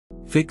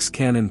Fix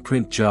Canon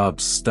print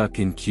jobs stuck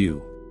in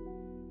queue.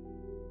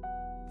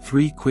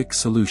 3 quick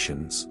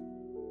solutions.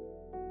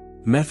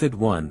 Method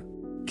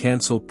 1.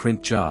 Cancel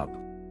print job.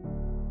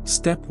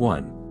 Step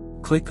 1.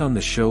 Click on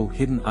the Show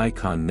Hidden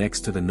icon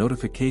next to the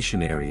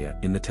notification area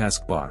in the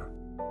taskbar.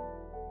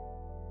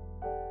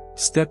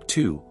 Step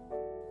 2.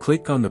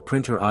 Click on the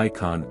printer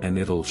icon and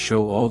it'll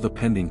show all the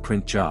pending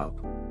print job.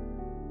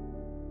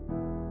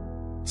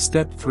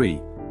 Step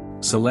 3.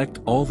 Select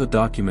all the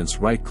documents,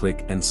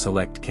 right-click and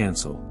select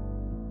Cancel.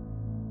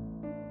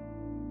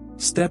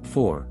 Step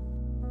 4.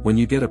 When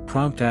you get a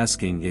prompt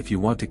asking if you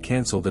want to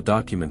cancel the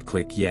document,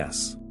 click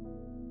Yes.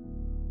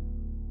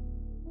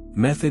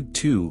 Method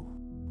 2.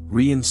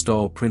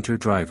 Reinstall printer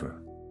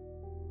driver.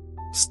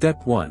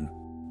 Step 1.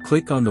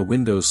 Click on the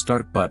Windows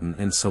Start button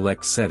and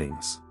select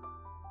Settings.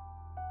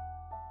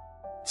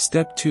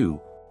 Step 2.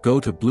 Go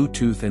to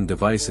Bluetooth and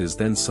Devices,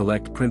 then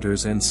select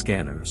Printers and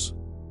Scanners.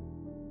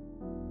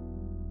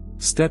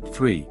 Step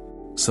 3.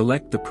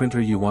 Select the printer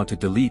you want to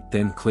delete,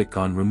 then click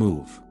on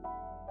Remove.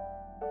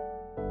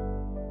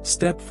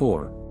 Step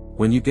 4.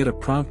 When you get a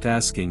prompt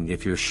asking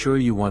if you're sure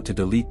you want to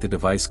delete the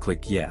device,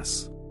 click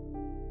Yes.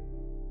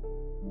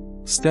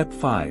 Step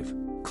 5.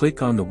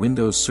 Click on the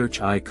Windows search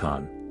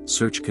icon,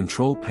 search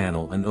control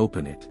panel and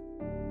open it.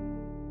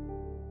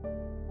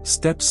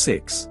 Step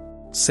 6.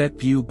 Set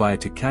View by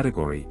to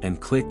category and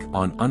click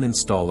on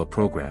Uninstall a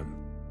program.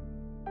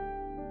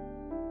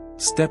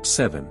 Step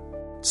 7.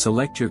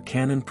 Select your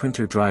Canon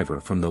printer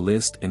driver from the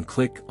list and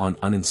click on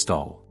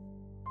Uninstall.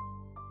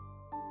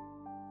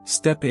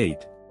 Step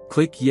 8.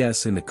 Click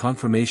Yes in the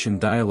confirmation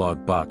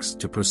dialog box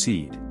to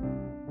proceed.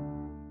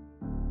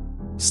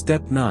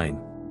 Step 9.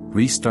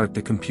 Restart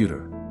the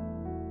computer.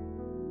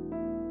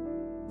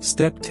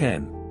 Step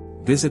 10.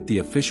 Visit the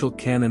official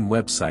Canon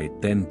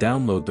website, then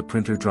download the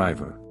printer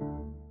driver.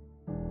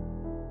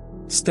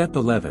 Step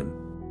 11.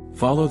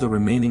 Follow the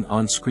remaining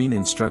on-screen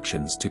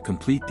instructions to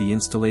complete the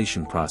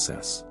installation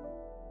process.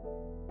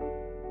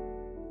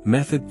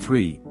 Method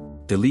 3.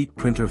 Delete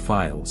printer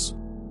files.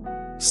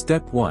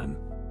 Step 1.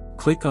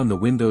 Click on the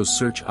Windows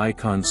search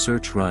icon,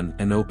 search Run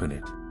and open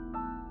it.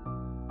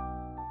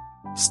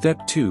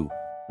 Step 2.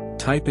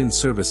 Type in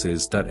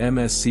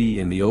services.msc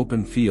in the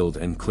open field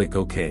and click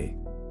OK.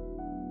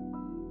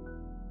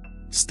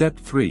 Step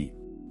 3.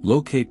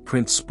 Locate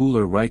print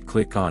spooler,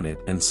 right-click on it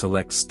and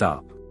select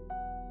Stop.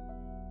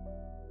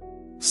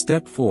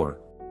 Step 4.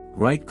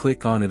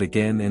 Right-click on it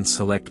again and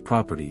select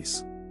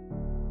Properties.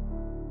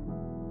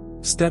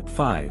 Step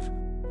 5.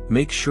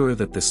 Make sure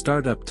that the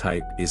startup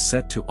type is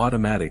set to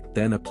automatic,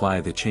 then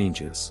apply the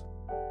changes.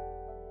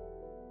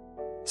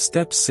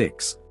 Step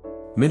 6.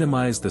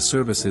 Minimize the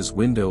services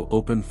window,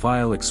 open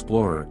File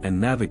Explorer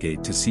and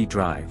navigate to C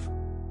drive.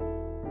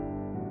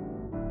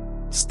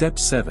 Step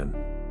 7.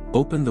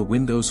 Open the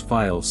Windows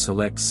file,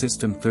 select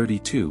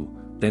System32,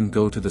 then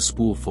go to the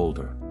spool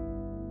folder.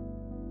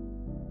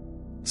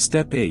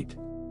 Step 8.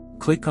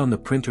 Click on the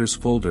printers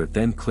folder,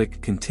 then click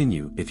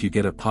Continue if you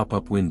get a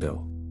pop-up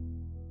window.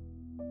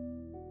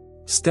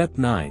 Step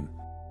 9.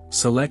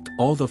 Select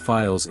all the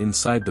files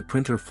inside the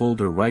printer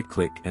folder,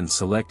 right-click and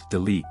select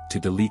Delete to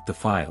delete the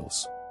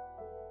files.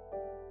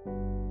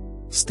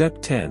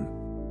 Step 10.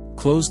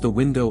 Close the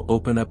window,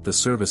 open up the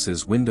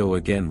services window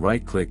again,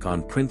 right-click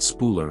on Print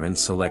Spooler and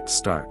select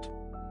Start.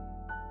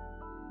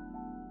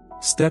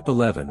 Step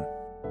 11.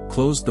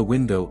 Close the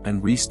window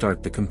and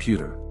restart the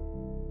computer.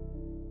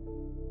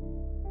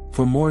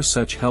 For more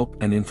such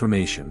help and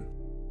information,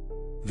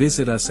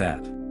 visit us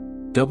at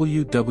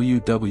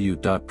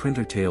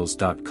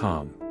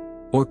www.printertales.com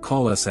or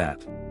call us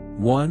at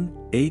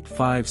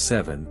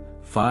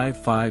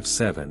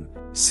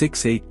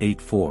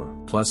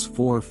 1-857-557-6884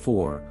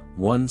 +44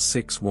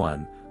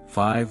 161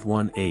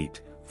 518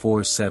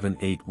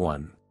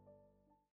 4781.